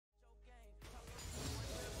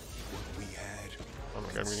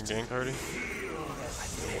my god, I'm getting ganked already.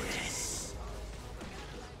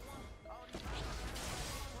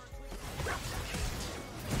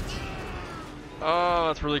 Oh,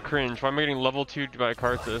 that's really cringe. Why am I getting level 2 by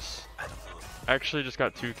Karthus? I actually just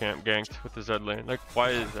got 2 camp ganked with the Zed lane. Like, why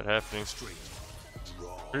is that happening?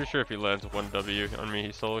 Pretty sure if he lands 1 W on me,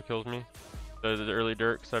 he solo kills me. Does the early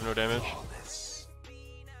dirt because I have no damage.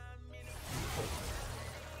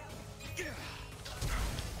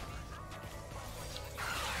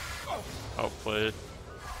 Outplayed.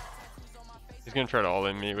 He's gonna try to all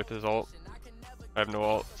in me with his ult. I have no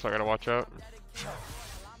ult, so I gotta watch out.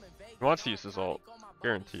 He wants to use his ult.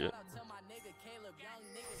 Guarantee it.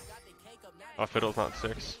 Oh, Fiddle's not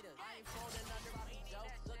 6.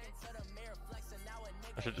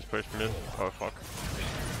 I should just push mid. Oh, fuck.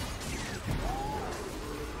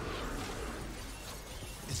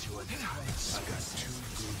 I've got 2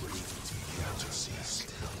 good reasons for you to see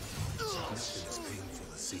still. It's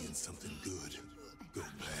painful seeing something good go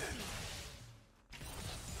bad.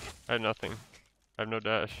 I had nothing. I have no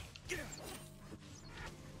dash.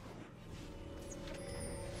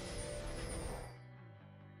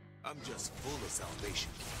 I'm just full of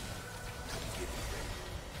salvation. Get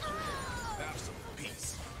ready. Have some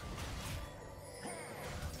peace.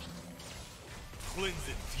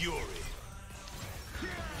 Cleansing fury.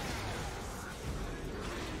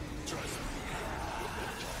 Trust me.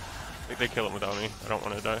 I think they kill him without me. I don't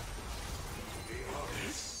want to die.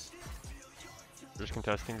 There's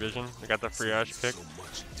contesting vision. I got the free Ash pick.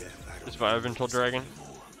 Just vibe until dragon.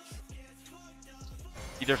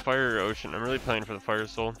 Either fire or ocean. I'm really playing for the fire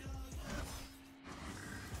soul.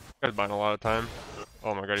 Guy's buying a lot of time.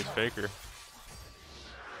 Oh my god, he's faker.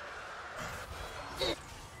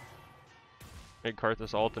 Make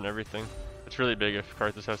Karthus ult and everything. It's really big if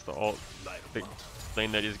Karthus has to ult the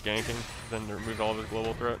lane that he's ganking, then remove all of his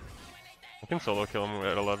global threat. I can solo kill him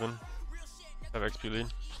at 11. Have XP lead.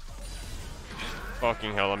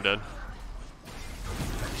 Fucking hell, I'm dead.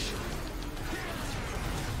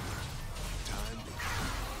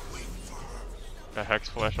 A Hex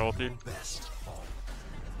flash ulted.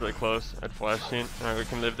 Really close. I had flash scene. I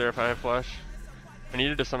can live there if I have flash. I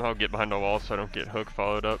needed to somehow get behind a wall so I don't get hook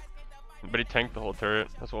followed up. But he tanked the whole turret.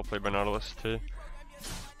 That's well played by Nautilus too.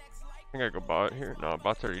 I think I go bot here. No,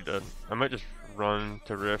 bot's already dead. I might just run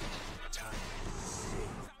to Rift.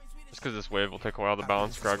 Just because this wave will take a while to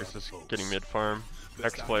balance. Gragas is getting mid farm.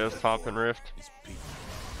 X play us top and Rift.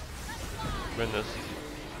 Win this.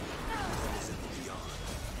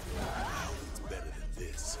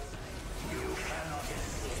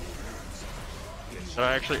 Did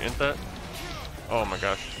I actually int that? Oh my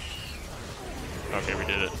gosh. Okay, we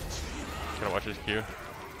did it. Gotta watch his Q.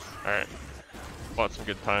 Alright. Bought some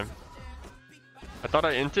good time. I thought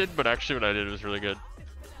I inted, but actually what I did was really good.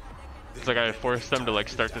 It's like I forced them to like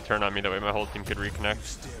start to turn on me, that way my whole team could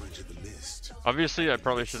reconnect. Obviously I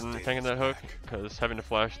probably shouldn't have taken that hook, because having to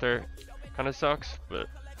flash there kind of sucks, but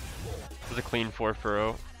it was a clean 4 for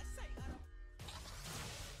 0.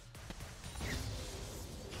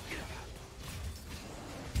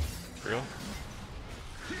 Real?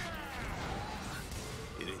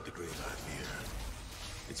 It ain't the grave I fear.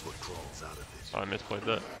 It's what crawls out of it. Oh, I misplayed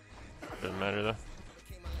that. Doesn't matter though.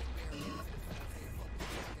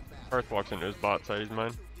 Hearth walks into his bot side, he's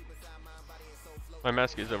mine. My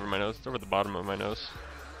mask is over my nose, it's over the bottom of my nose.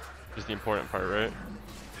 Is the important part, right?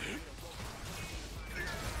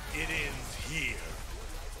 It ends here.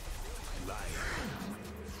 Liar.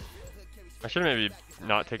 I should have maybe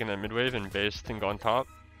not taken that mid wave and based and gone top.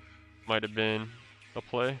 Might have been a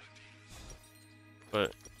play.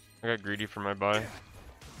 But I got greedy for my buy.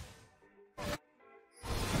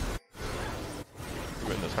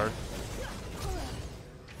 Win this hard.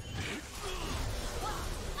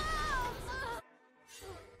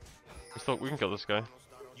 We can kill this guy.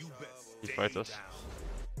 He fights us.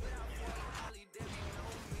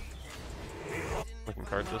 We can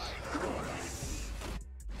card this.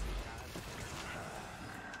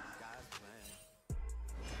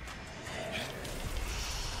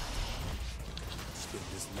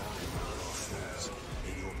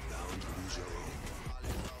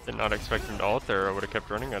 Did not expect him to ult there, I would have kept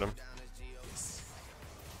running at him.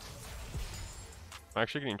 I'm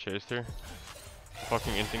actually getting chased here.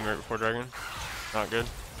 Fucking inting right before dragon. Not good.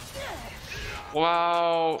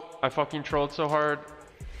 Wow! I fucking trolled so hard.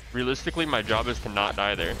 Realistically, my job is to not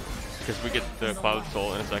die there, because we get the Cloud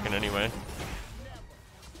Soul in a second anyway.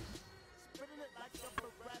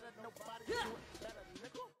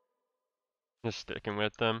 Just sticking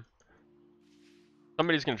with them.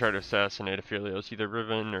 Somebody's gonna try to assassinate Aphelios, either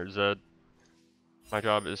Riven or Zed. My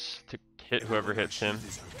job is to hit whoever hits him.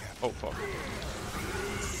 Oh fuck.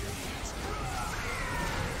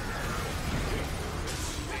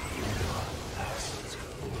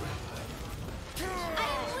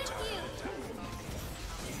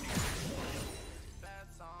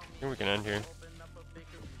 think we can end here.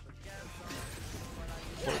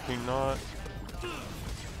 14 not.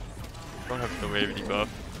 Don't have the wave debuff.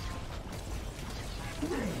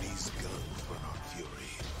 These guns run on fury.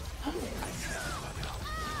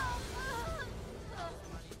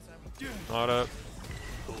 Not up.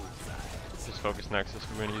 Just focus Nexus,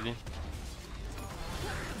 we win easy.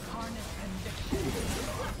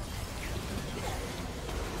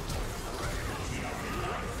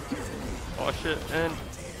 Oh shit, and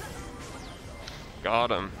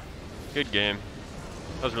got him. Good game.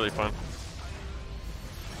 That was really fun.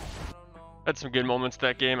 Had some good moments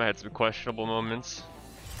that game. I had some questionable moments.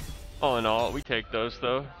 All in all, we take those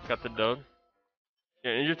though. Got the dub.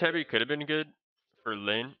 Yeah, Ninja Tabi could have been good for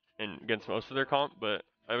lane and against most of their comp, but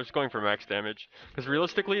I was going for max damage. Because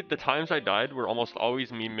realistically, the times I died were almost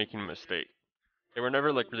always me making a mistake. They were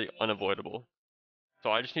never like really unavoidable.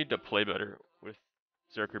 So I just need to play better with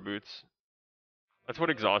Zerker boots. That's what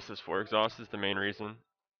exhaust is for. Exhaust is the main reason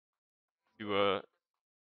to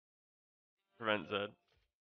prevent Zed.